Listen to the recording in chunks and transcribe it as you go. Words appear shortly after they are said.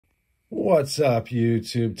What's up,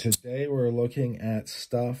 YouTube? Today we're looking at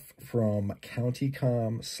stuff from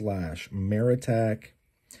CountyComm / Maratac.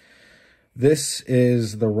 This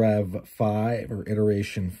is the Rev 5 or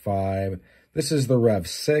iteration 5. This is the Rev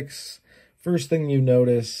 6. First thing you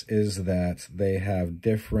notice is that they have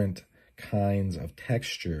different kinds of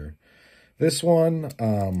texture. This one,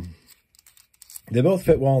 they both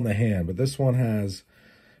fit well in the hand, but this one has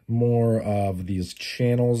more of these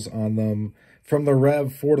channels on them. From the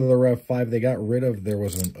Rev 4 to the Rev 5, they got rid of, there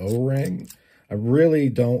was an O-ring. I really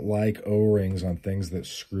don't like O-rings on things that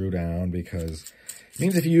screw down because it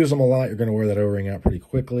means if you use them a lot, you're going to wear that O-ring out pretty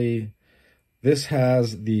quickly. This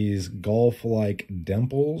has these golf-like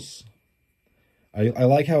dimples. I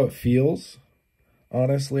like how it feels,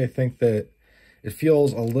 honestly. I think that it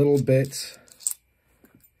feels a little bit,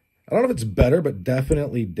 I don't know if it's better, but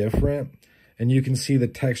definitely different. And you can see the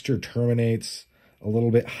texture terminates a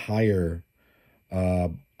little bit higher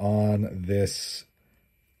on this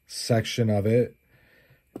section of it.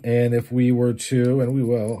 And if we were to, and we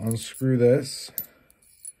will, unscrew this,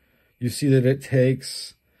 you see that it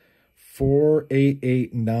takes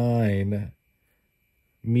 4889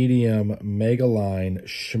 medium Megaline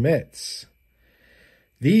Schmidts.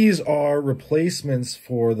 These are replacements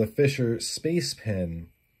for the Fisher Space Pin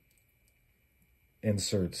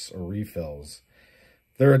inserts or refills.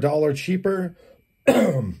 They're $1 cheaper.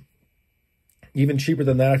 Even cheaper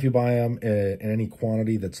than that if you buy them in any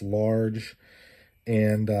quantity that's large.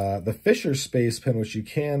 And the Fisher Space Pin, which you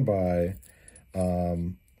can buy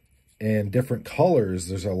in different colors.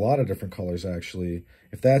 There's a lot of different colors, actually.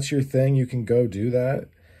 If that's your thing, you can go do that.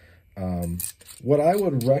 What I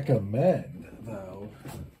would recommend, though,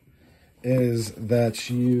 is that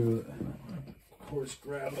you, of course,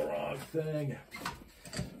 grab the wrong thing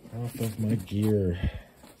off of my gear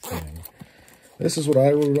thing. This is what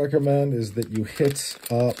I would recommend, is that you hit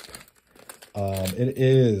up, it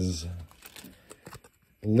is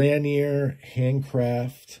Lanier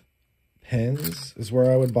Handcraft Pens is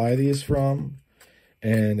where I would buy these from.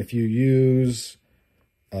 And if you use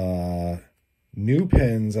new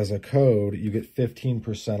pens as a code, you get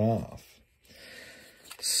 15% off.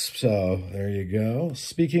 So there you go.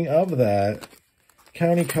 Speaking of that,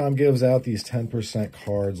 CountyComm gives out these 10%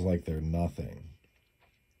 cards like they're nothing.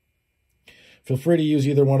 Feel free to use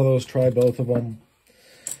either one of those. Try both of them.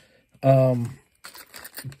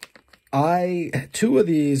 Two of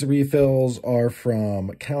these refills are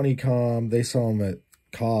from CountyComm. They sell them at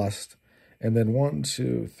cost. And then 1,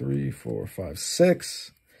 2, 3, 4, 5,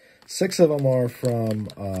 6. 6 of them are from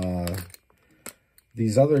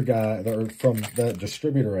these other guys, or from the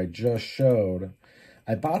distributor I just showed.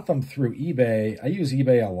 I bought them through eBay. I use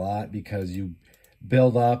eBay a lot because you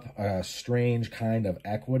build up a strange kind of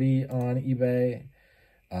equity on eBay.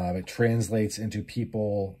 It translates into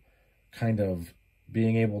people kind of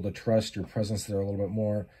being able to trust your presence there a little bit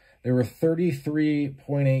more. They were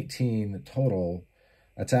 $33.18 total.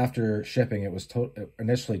 That's after shipping. It was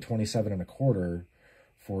initially $27.25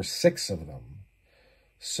 for 6 of them.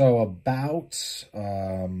 So about,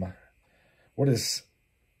 what is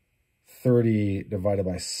 30 divided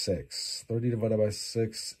by 6? 30 divided by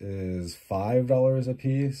 6 is $5 a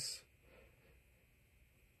piece.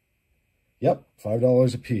 Yep,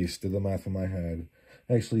 $5 a piece. Did the math in my head.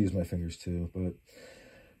 I actually use my fingers too.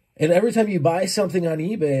 And every time you buy something on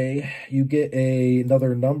eBay, you get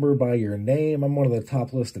another number by your name. I'm one of the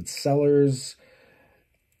top listed sellers.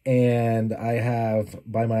 And I have,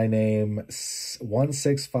 by my name,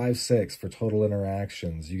 1656 for total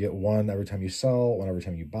interactions. You get 1 every time you sell, 1 every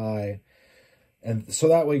time you buy. And so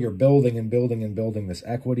that way you're building and building and building this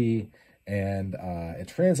equity. And it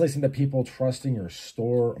translates into people trusting your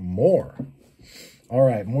store more. All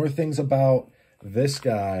right, more things about this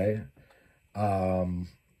guy.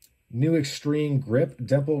 New extreme grip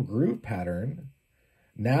dimple groove pattern.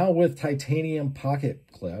 Now with titanium pocket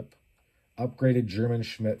clip. Upgraded German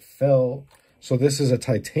Schmidt fill. So this is a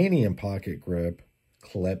titanium pocket grip.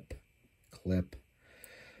 Clip.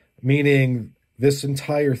 Meaning this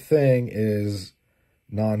entire thing is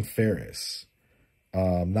non-ferrous.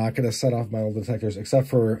 Not going to set off metal detectors, except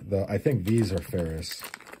for I think these are ferrous.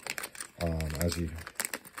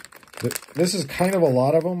 This is kind of a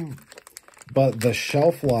lot of them, but the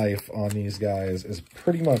shelf life on these guys is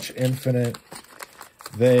pretty much infinite.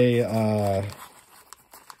 They're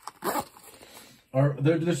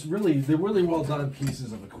really well done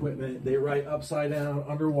pieces of equipment. They write upside down,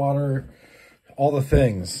 underwater, all the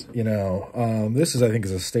things, you know. This is, I think,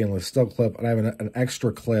 is a stainless steel clip, and I have an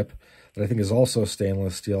extra clip that I think is also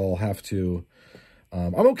stainless steel. I'll have to,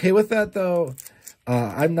 I'm okay with that though.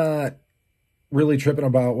 I'm not really tripping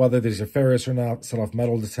about whether these are ferrous or not, set off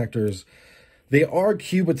metal detectors. They are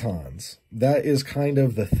cubitons. That is kind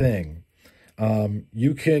of the thing.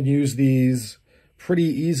 You can use these pretty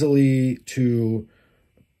easily to,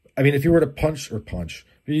 I mean, if you were to punch,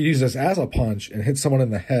 if you use this as a punch and hit someone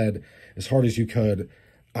in the head as hard as you could,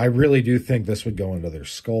 I really do think this would go into their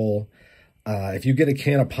skull. If you get a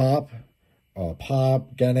can of pop,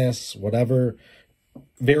 Guinness, whatever,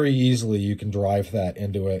 very easily you can drive that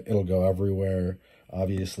into it. It'll go everywhere,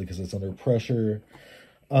 obviously, because it's under pressure.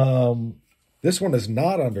 This one is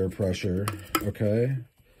not under pressure, okay?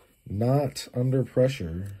 Not under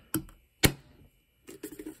pressure.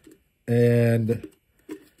 And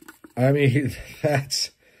I mean,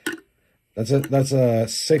 that's a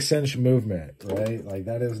 6-inch movement, right? Like,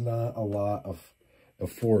 that is not a lot of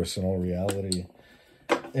force in all reality.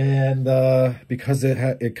 And because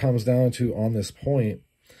it comes down to, on this point,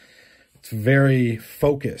 it's very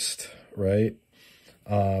focused, right?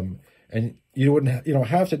 And you don't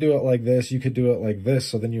have to do it like this. You could do it like this,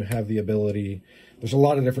 so then you have the ability. There's a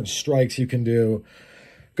lot of different strikes you can do.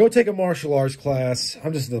 Go take a martial arts class.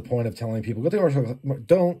 I'm just at the point of telling people, go take a martial arts.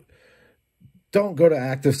 Don't go to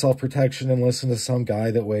active self-protection and listen to some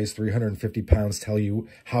guy that weighs 350 pounds tell you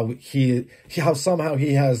how somehow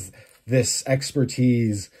he has this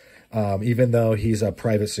expertise, even though he's a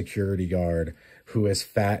private security guard who is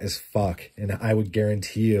fat as fuck, and I would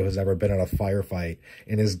guarantee you has never been in a firefight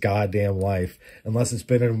in his goddamn life, unless it's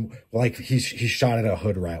been in, like, he shot at a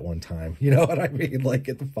hood rat one time. You know what I mean? Like,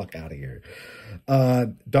 get the fuck out of here.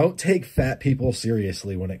 Don't take fat people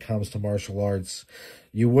seriously when it comes to martial arts.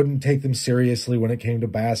 You wouldn't take them seriously when it came to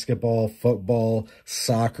basketball, football,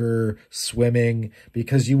 soccer, swimming,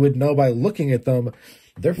 because you would know by looking at them,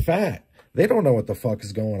 they're fat. They don't know what the fuck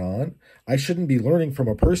is going on. I shouldn't be learning from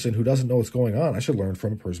a person who doesn't know what's going on. I should learn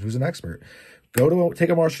from a person who's an expert. Take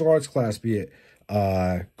a martial arts class, be it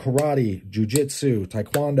karate, jiu-jitsu,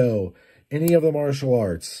 taekwondo, any of the martial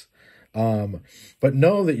arts. But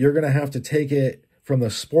know that you're going to have to take it from the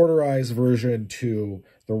sporterized version to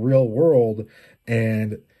the real world,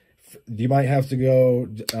 and you might have to go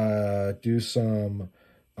do some,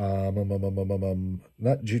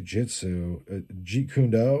 not jiu-jitsu, jeet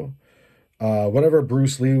kune do. Whatever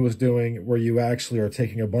Bruce Lee was doing, where you actually are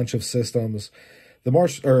taking a bunch of systems.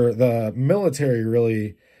 The military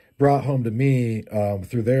really brought home to me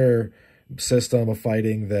through their system of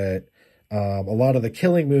fighting that a lot of the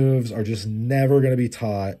killing moves are just never going to be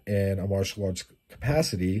taught in a martial arts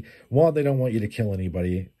capacity. One, they don't want you to kill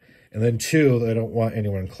anybody. And then two, they don't want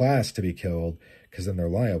anyone in class to be killed, because then they're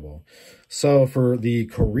liable. So for the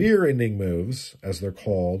career-ending moves, as they're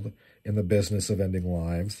called in the business of ending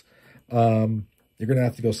lives, you're going to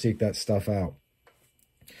have to go seek that stuff out.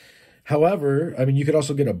 However, I mean, you could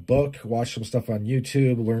also get a book, watch some stuff on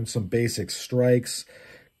YouTube, learn some basic strikes,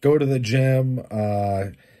 go to the gym.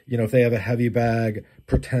 If they have a heavy bag,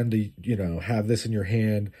 pretend to, have this in your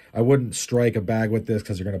hand. I wouldn't strike a bag with this,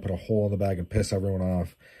 because you're going to put a hole in the bag and piss everyone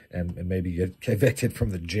off and maybe get evicted from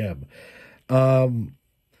the gym.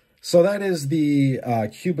 So that is the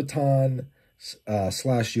Cubiton /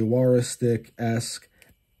 Uwara stick-esque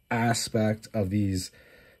aspect of these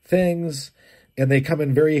things, and they come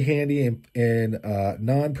in very handy in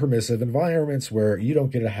non-permissive environments where you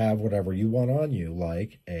don't get to have whatever you want on you,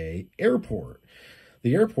 like a airport.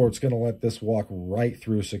 The airport's going to let this walk right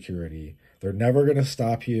through security. They're never going to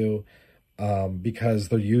stop you because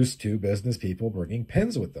they're used to business people bringing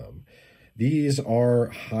pens with them. These are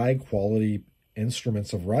high-quality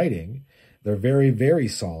instruments of writing. They're very, very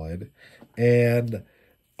solid, and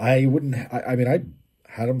I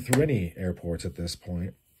had them through any airports at this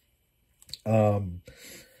point.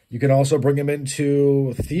 You can also bring them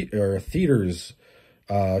into theaters,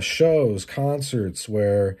 shows, concerts,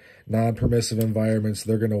 where non-permissive environments,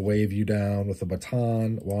 they're going to wave you down with a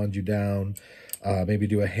baton, wand you down, maybe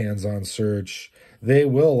do a hands-on search. They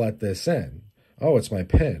will let this in. Oh, it's my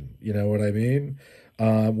pen. You know what I mean?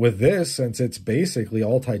 With this, since it's basically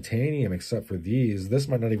all titanium except for these, this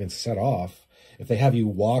might not even set off. If they have you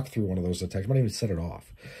walk through one of those detectors, might even set it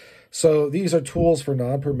off. So these are tools for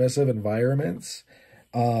non-permissive environments.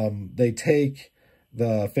 They take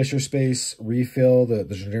the Fisher Space refill. The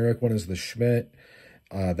generic one is the Schmidt.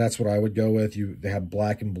 That's what I would go with. They have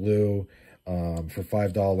black and blue for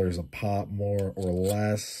 $5 a pop, more or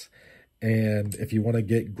less. And if you want to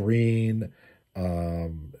get green,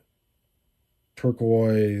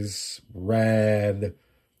 turquoise, red,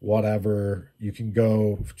 whatever, you can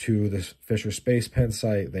go to the Fisher Space Pen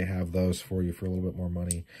site. They have those for you for a little bit more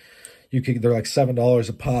money. They're like $7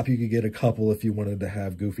 a pop. You could get a couple if you wanted to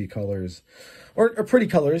have goofy colors or pretty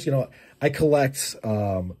colors. I collect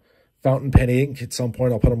fountain pen ink. At some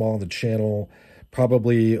point, I'll put them all on the channel,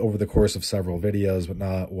 probably over the course of several videos, but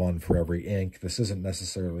not one for every ink. This isn't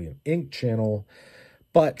necessarily an ink channel,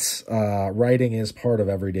 but writing is part of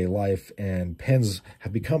everyday life, and pens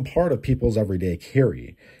have become part of people's everyday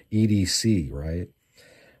carry, EDC, right?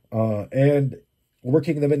 And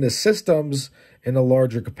working them into systems in a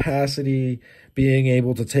larger capacity, being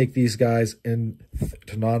able to take these guys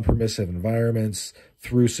into non-permissive environments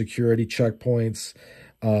through security checkpoints.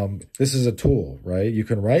 This is a tool, right? You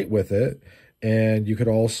can write with it, and you could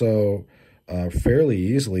also fairly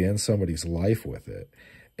easily end somebody's life with it.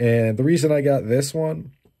 And the reason I got this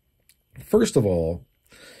one, first of all,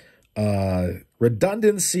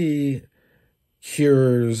 redundancy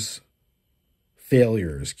cures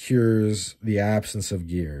failures, cures the absence of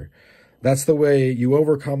gear. That's the way you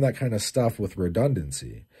overcome that kind of stuff, with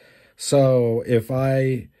redundancy. So if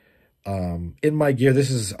I, in my gear, this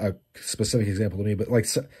is a specific example to me, but like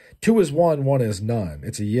 2 is 1, 1 is none.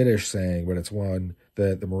 It's a Yiddish saying, but it's one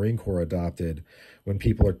that the Marine Corps adopted when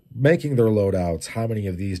people are making their loadouts. How many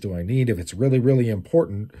of these do I need? If it's really, really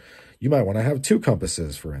important, you might want to have 2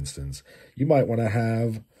 compasses, for instance. You might want to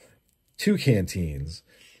have 2 canteens,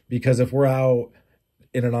 because if we're out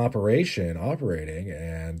in an operation operating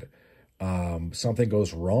and something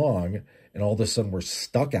goes wrong and all of a sudden we're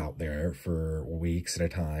stuck out there for weeks at a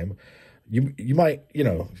time, you might,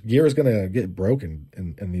 gear is going to get broken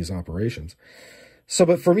in these operations. So,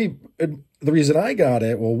 but for me, the reason I got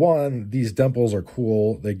it, well, one, these Dimples are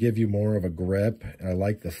cool. They give you more of a grip, and I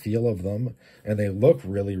like the feel of them, and they look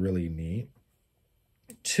really, really neat.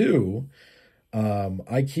 2,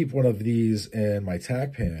 I keep one of these in my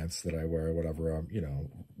tack pants that I wear,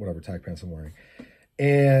 whatever tack pants I'm wearing.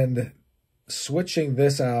 And switching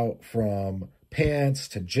this out from pants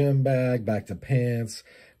to gym bag, back to pants,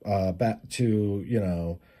 back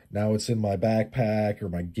to, now it's in my backpack or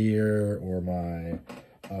my gear or my,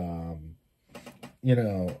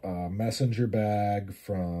 messenger bag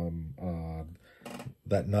from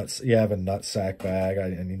that nuts. Yeah, I have a nut sack bag. I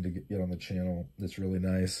need to get on the channel. It's really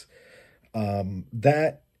nice.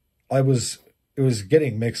 It was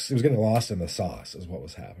getting mixed. It was getting lost in the sauce is what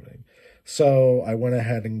was happening. So I went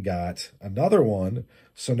ahead and got another one.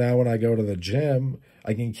 So now when I go to the gym,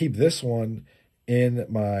 I can keep this one in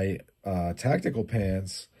my tactical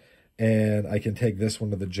pants, and I can take this one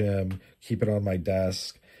to the gym, keep it on my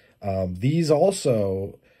desk. These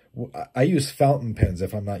also, I use fountain pens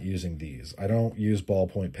if I'm not using these. I don't use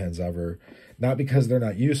ballpoint pens ever. Not because they're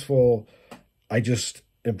not useful. I just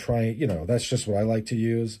am trying, that's just what I like to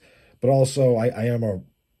use. But also, I am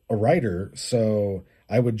a writer, so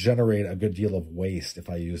I would generate a good deal of waste if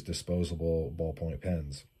I use disposable ballpoint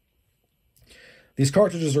pens. These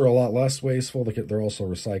cartridges are a lot less wasteful. They're also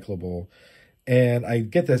recyclable. And I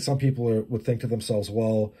get that some people would think to themselves,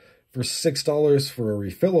 well, for $6 for a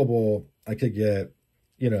refillable, I could get,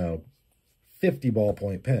 50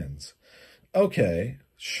 ballpoint pens. Okay,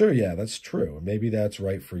 sure, yeah, that's true. Maybe that's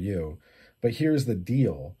right for you. But here's the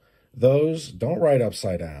deal. Those don't write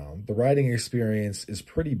upside down. The writing experience is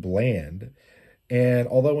pretty bland. And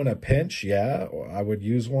although in a pinch, yeah, I would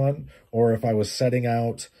use one. Or if I was setting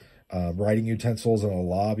out writing utensils in a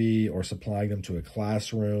lobby or supplying them to a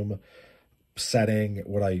classroom setting,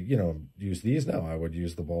 would I, use these? No, I would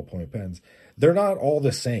use the ballpoint pens. They're not all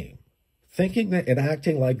the same. Thinking that and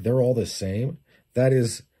acting like they're all the same, that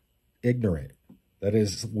is ignorant. That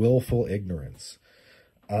is willful ignorance.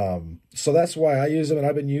 So that's why I use them, and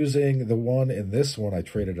I've been using the one in this one. I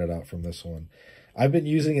traded it out from this one. I've been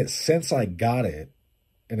using it since I got it,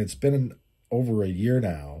 and it's been over a year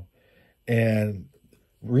now. And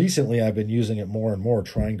recently I've been using it more and more,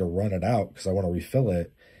 trying to run it out because I want to refill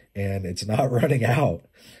it, and it's not running out.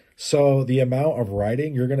 So the amount of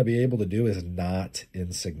writing you're going to be able to do is not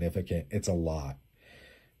insignificant. It's a lot.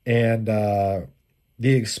 And the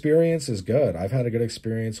experience is good. I've had a good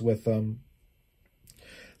experience with them.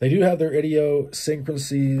 They do have their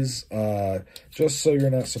idiosyncrasies. Just so you're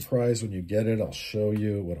not surprised when you get it, I'll show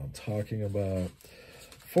you what I'm talking about.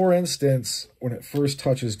 For instance, when it first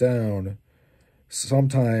touches down,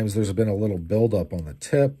 sometimes there's been a little buildup on the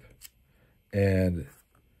tip, and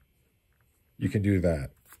you can do that.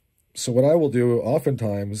 So what I will do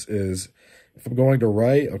oftentimes is, if I'm going to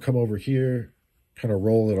write, I'll come over here, kind of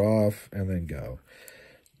roll it off, and then go.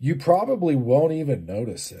 You probably won't even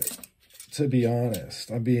notice it, to be honest.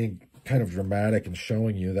 I'm being kind of dramatic and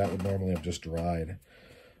showing you that would normally have just dried.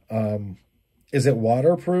 Is it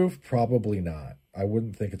waterproof? Probably not. I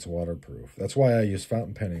wouldn't think it's waterproof. That's why I use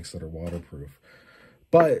fountain pen inks that are waterproof.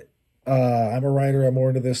 But I'm a writer. I'm more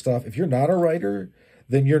into this stuff. If you're not a writer,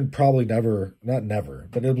 then you're probably never, not never,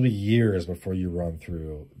 but it'll be years before you run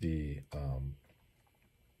through the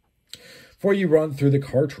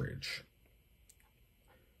cartridge.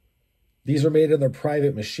 These are made in their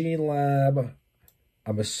private machine lab.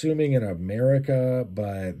 I'm assuming in America,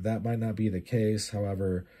 but that might not be the case.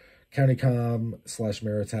 However,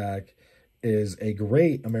 CountyComm/Maratac is a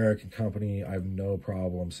great American company. I have no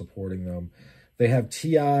problem supporting them. They have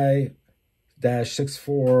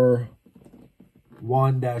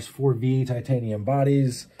Ti-6Al-4V Titanium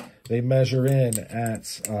bodies. They measure in at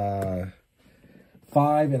 5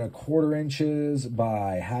 1/4 inches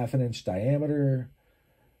by 1/2 inch diameter.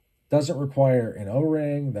 Doesn't require an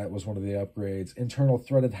O-ring. That was one of the upgrades. Internal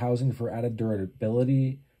threaded housing for added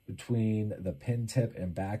durability between the pin tip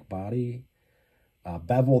and back body.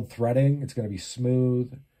 Beveled threading. It's going to be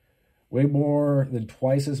smooth. Way more than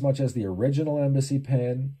twice as much as the original Embassy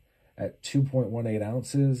pin at 2.18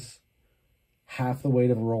 ounces. Half the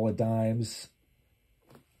weight of a roll of dimes.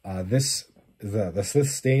 This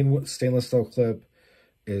stainless steel clip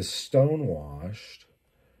is stone washed,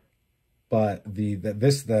 but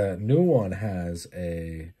the new one has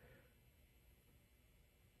a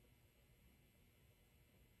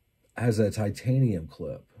titanium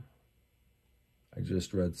clip. I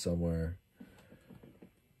just read somewhere.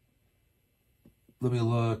 Let me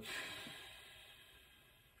look.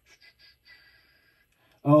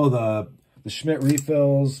 Oh, the Schmidt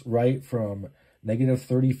refills, right, from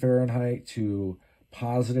 -30 Fahrenheit to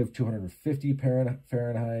 +250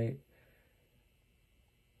 Fahrenheit.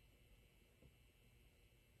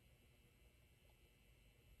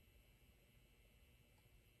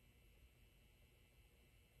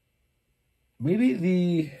 Maybe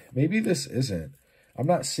this isn't. I'm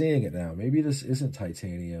not seeing it now. Maybe this isn't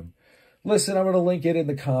titanium. Listen, I'm going to link it in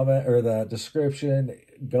the comment or the description.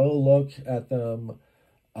 Go look at them.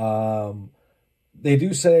 They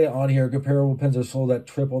do say on here, comparable pins are sold at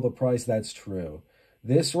triple the price. That's true.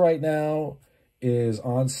 This right now is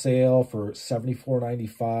on sale for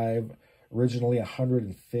 $74.95, originally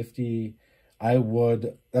 $150.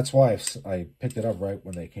 That's why I picked it up right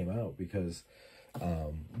when they came out, because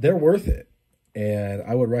they're worth it. And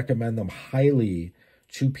I would recommend them highly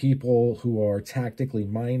to people who are tactically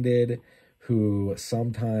minded, who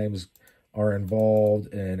sometimes are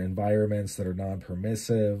involved in environments that are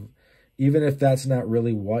non-permissive. Even if that's not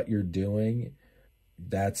really what you're doing,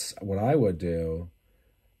 that's what I would do.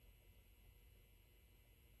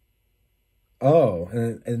 Oh,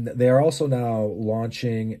 and they are also now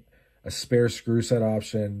launching a spare screw set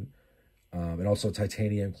option and also a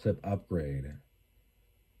titanium clip upgrade.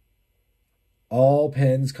 All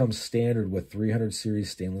pins come standard with 300 series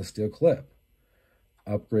stainless steel clip.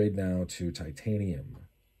 Upgrade now to titanium.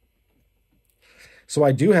 So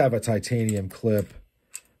I do have a titanium clip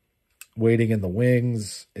waiting in the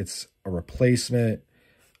wings. It's a replacement.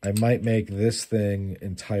 I might make this thing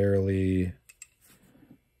entirely...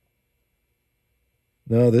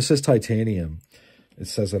 No, this is titanium. It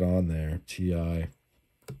says it on there, TI.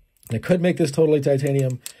 I could make this totally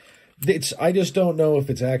titanium. I just don't know if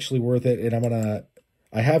it's actually worth it, and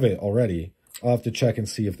I have it already. I'll have to check and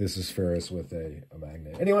see if this is ferrous with a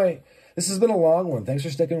magnet. Anyway, this has been a long one. Thanks for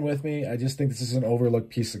sticking with me. I just think this is an overlooked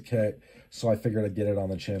piece of kit, so I figured I'd get it on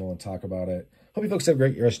the channel and talk about it. Hope you folks have a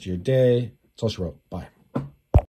great rest of your day. That's all she wrote. Bye.